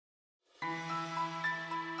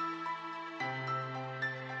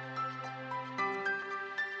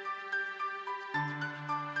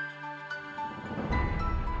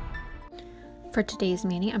For today's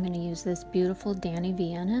mani, I'm going to use this beautiful Danny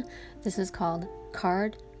Vianna. This is called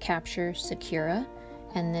Captor Sakura,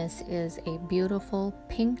 and this is a beautiful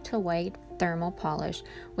pink to white thermal polish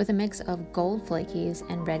with a mix of gold flakies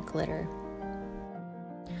and red glitter.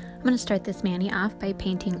 I'm going to start this mani off by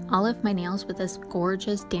painting all of my nails with this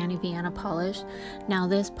gorgeous Danny Vianna polish. Now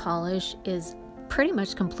this polish is pretty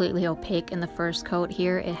much completely opaque in the first coat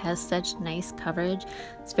here. It has such nice coverage.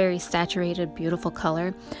 It's very saturated, beautiful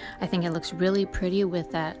color. I think it looks really pretty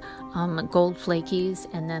with that gold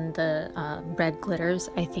flakies and then the red glitters.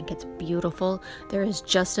 I think it's beautiful. There is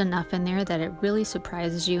just enough in there that it really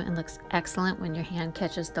surprises you and looks excellent when your hand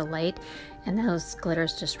catches the light, and those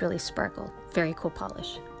glitters just really sparkle. Very cool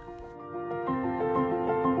polish.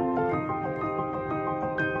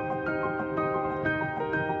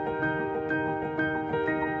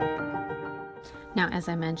 Now, as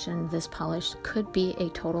I mentioned, this polish could be a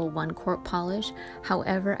total 1 quart polish.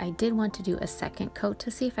 However, I did want to do a second coat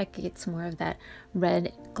to see if I could get some more of that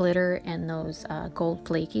red glitter and those gold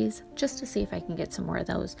flakies, just to see if I can get some more of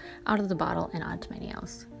those out of the bottle and onto my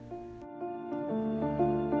nails.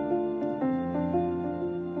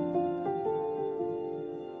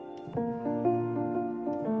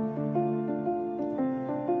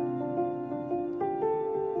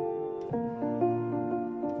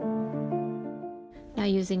 Now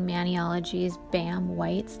using Maniology's Bam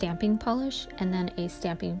White stamping polish and then a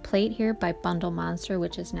stamping plate here by Bundle Monster,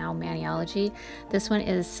 which is now Maniology. This one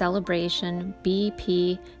is Celebration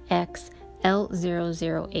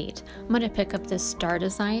BPX-L008. I'm going to pick up this star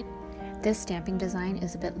design. This stamping design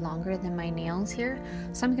is a bit longer than my nails here,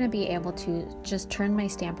 so I'm going to be able to just turn my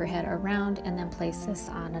stamper head around and then place this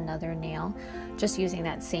on another nail, just using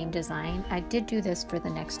that same design. I did do this for the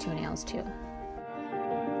next 2 nails too.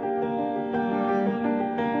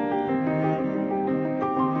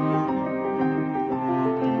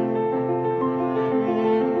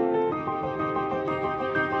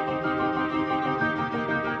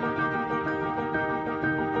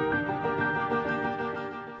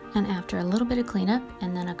 And after a little bit of cleanup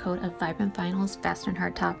and then a coat of Vibrant Finals Fast and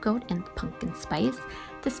Hard Top Coat and Pumpkin Spice,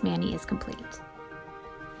 this mani is complete.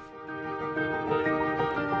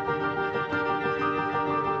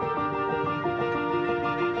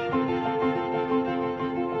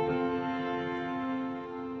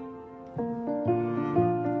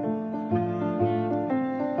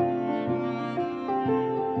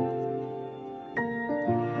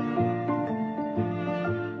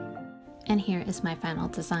 And here is my final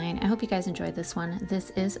design. I hope you guys enjoyed this one.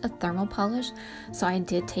 This is a thermal polish, so I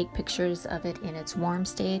did take pictures of it in its warm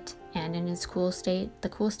state and in its cool state. The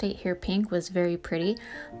cool state here, pink, was very pretty,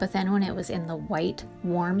 but then when it was in the white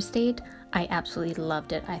warm state, I absolutely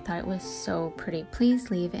loved it. I thought it was so pretty. Please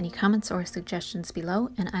leave any comments or suggestions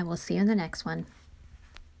below, and I will see you in the next one.